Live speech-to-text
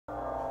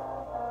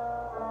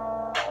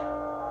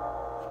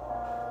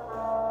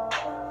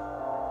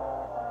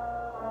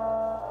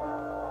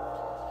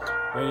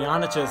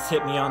Rihanna just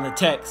hit me on the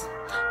text.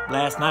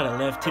 Last night I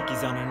left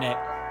tickies on her neck.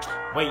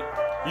 Wait,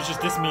 you just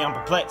dissed me, I'm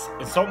perplexed.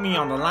 Insult me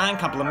on the line,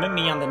 compliment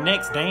me on the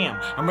next. Damn,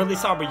 I'm really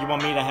sorry you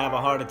want me to have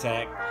a heart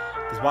attack.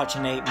 Cause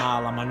watching 8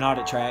 Mile on my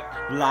Narda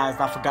track,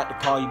 realized I forgot to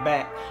call you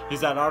back.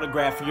 Here's that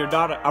autograph for your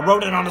daughter, I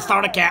wrote it on the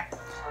starter cap.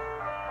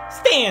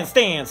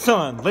 Stand,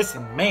 son,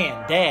 listen,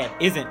 man, dad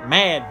isn't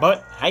mad,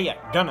 but how ya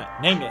gonna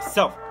name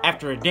yourself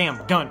after a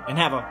damn gun and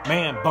have a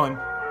man bun?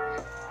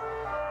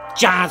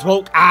 Giants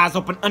woke, eyes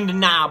open,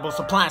 undeniable,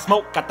 supplying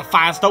smoke, got the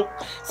fire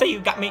stoked. Say you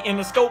got me in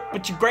the scope,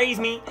 but you graze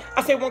me.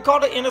 I say one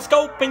called it in the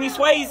scope and you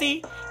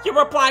swayzy. Your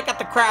reply got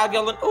the crowd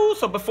yelling, ooh,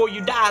 so before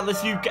you die,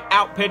 let's you get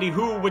out petty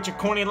who with your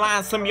corny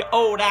lines, some your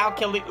old Al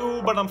Kelly,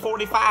 ooh, but I'm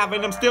 45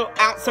 and I'm still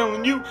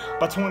outselling you.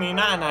 By 29,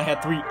 I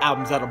had 3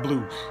 albums out of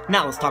blue.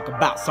 Now let's talk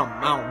about something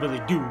I don't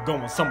really do,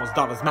 going someone's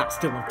daughter's mouth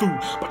stealing food.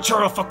 But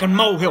you're a fucking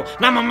molehill,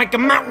 now I'm gonna make a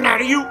mountain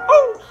out of you,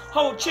 ooh.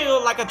 Hold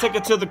chill like I take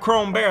it to the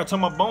chrome barrel, to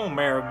my bone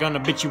marrow. Gonna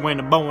bitch you in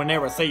the bow and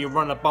arrow. Say you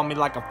run up on me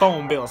like a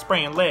phone bill,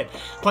 spraying lead,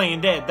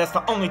 playing dead. That's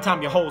the only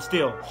time you hold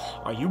still.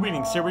 Are you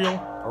eating cereal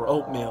or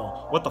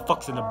oatmeal? What the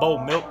fuck's in the bowl,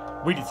 milk?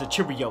 Read it to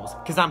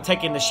Cheerios, cause I'm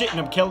taking the shit in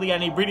them, Kelly. I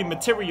need reading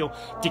material.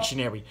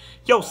 Dictionary.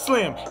 Yo,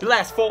 Slim, your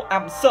last 4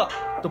 albums suck.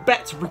 The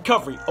back to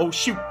recovery. Oh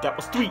shoot, that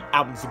was 3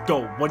 albums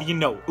ago. What do you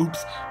know?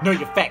 Oops. Know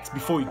your facts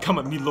before you come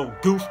at me, little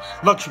goof.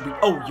 Luxury.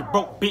 Oh, you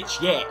broke,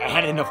 bitch. Yeah, I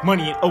had enough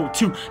money in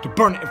 02 to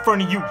burn it in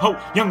front of you, ho.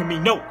 Younger me,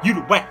 no, you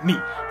to whack me.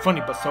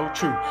 Funny but so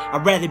true.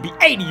 I'd rather be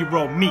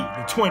 80-year-old me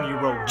than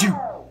 20-year-old you.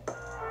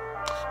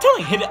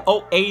 Telling hit it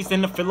OAs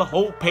and to fill a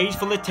whole page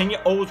full of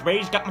 10-year-olds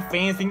rage. Got my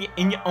fans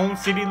in your own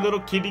city, little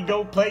kitty,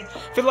 go play.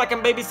 Feel like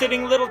I'm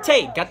babysitting little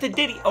Tay. Got the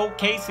ditty,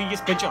 okay, so you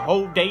spent your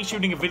whole day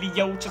shooting a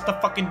video just to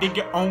fucking dig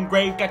your own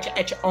grave. Got you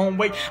at your own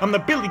way. I'm the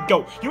Billy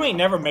Goat. You ain't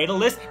never made a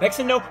list. Next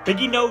to no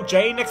Biggie, no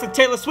Jay. Next to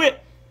Taylor Swift.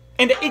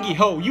 And the Iggy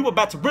Ho, you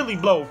about to really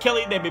blow.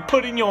 Kelly, they be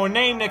putting your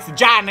name next to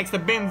Jai, next to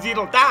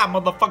Benzito. Die,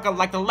 motherfucker,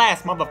 like the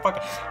last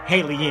motherfucker.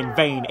 Alien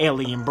vein,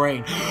 alien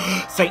brain.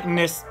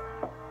 Satanist.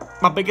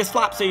 My biggest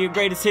flops are your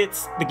greatest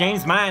hits. The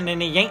game's mine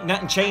and it ain't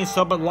nothing changed,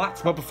 so but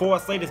lots. But before I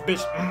slay this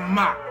bitch,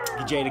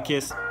 give Jade a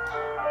kiss.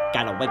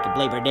 Gotta wake up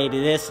Labor Day to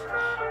this.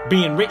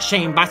 Being rich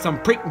shamed by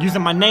some prick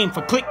using my name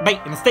for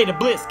clickbait in a state of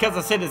bliss. Cause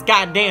I said his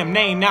goddamn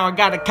name, now I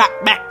gotta cock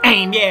back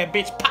aim. Yeah,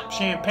 bitch, pop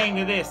champagne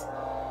to this.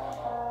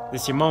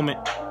 This your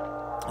moment.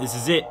 This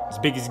is it, as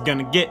big as it's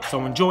gonna get,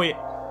 so enjoy it.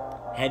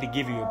 Had to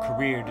give you a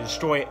career to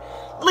destroy it.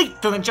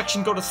 Lethal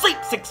injection, go to sleep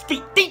 6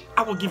 feet deep.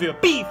 I will give you a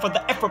B for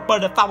the effort,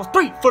 but if I was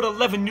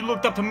 3'11", you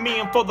looked up to me,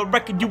 and for the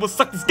record, you would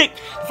suck this dick.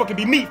 You fucking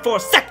be me for a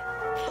second.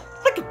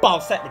 Look at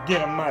boss had to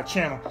get on my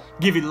channel.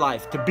 Give you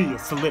life to be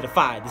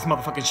solidified. This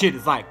motherfucking shit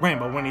is like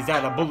Rambo when he's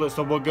out of bullets,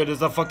 so what good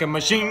is a fucking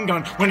machine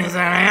gun when he's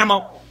out of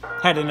ammo?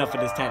 Had enough of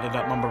this tatted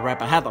up mumble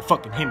rapper. Had the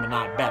fucking him and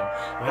I battle.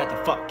 I had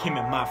to fuck him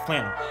in my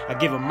flannel. I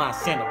give him my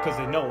sandal, cause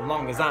they know as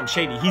long as I'm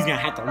shady, he's gonna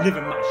have to live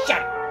in my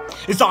shadow.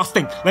 It's all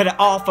stink, let it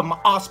off of my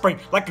offspring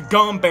like a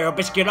gun barrel.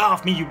 Bitch, get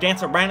off me, you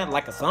dance around it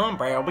like a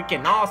sombrero. We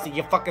can all see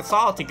you fucking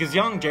salty, cause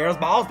young Gerald's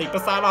balls deep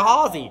beside a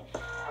Halsey.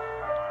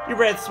 You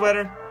red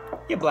sweater,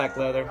 you black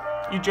leather.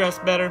 You dress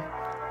better,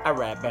 I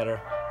rap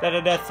better. That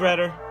a death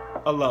threader,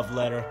 a love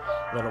letter.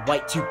 Little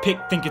white toothpick,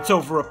 think it's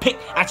over a pick.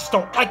 I just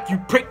don't like you,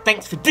 prick,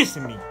 thanks for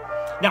dissing me.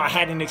 Now I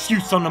had an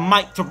excuse on the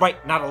mic to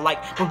write, not a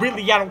like. But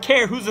really I don't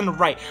care who's in the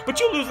right, but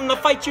you losing the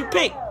fight you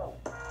pick.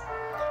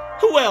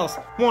 Who else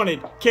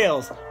wanted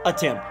kills?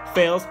 Attempt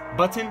fails,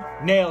 button,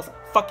 nails,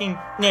 fucking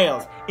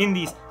nails. In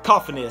these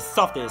coffins,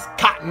 softest,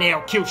 cotton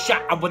nail, kill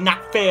shot, I would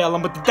not fail.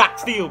 I'm with the doc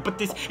still, but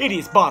this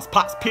idiot's boss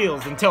pops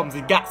pills and tells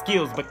him he got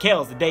skills. But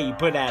kills the day he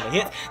put out a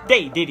hit,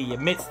 day did he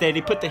admits that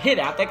he put the hit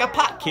out that got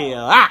pot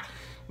kill.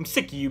 I'm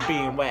sick of you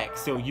being whack,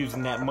 still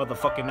using that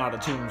motherfucking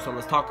auto-tune, so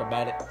let's talk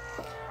about it.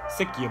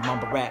 Sick of your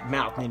mumble rap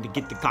mouth, need to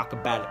get the cock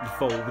about it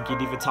before we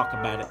could even talk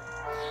about it.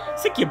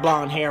 Sick of your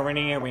blonde hair and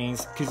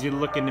earrings, cause you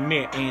look in the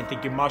mirror and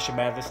think you're Marshall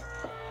Mathers.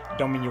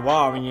 Don't mean you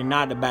are and you're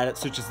not about it,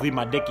 so just leave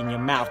my dick in your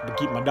mouth, but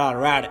keep my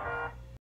daughter out it.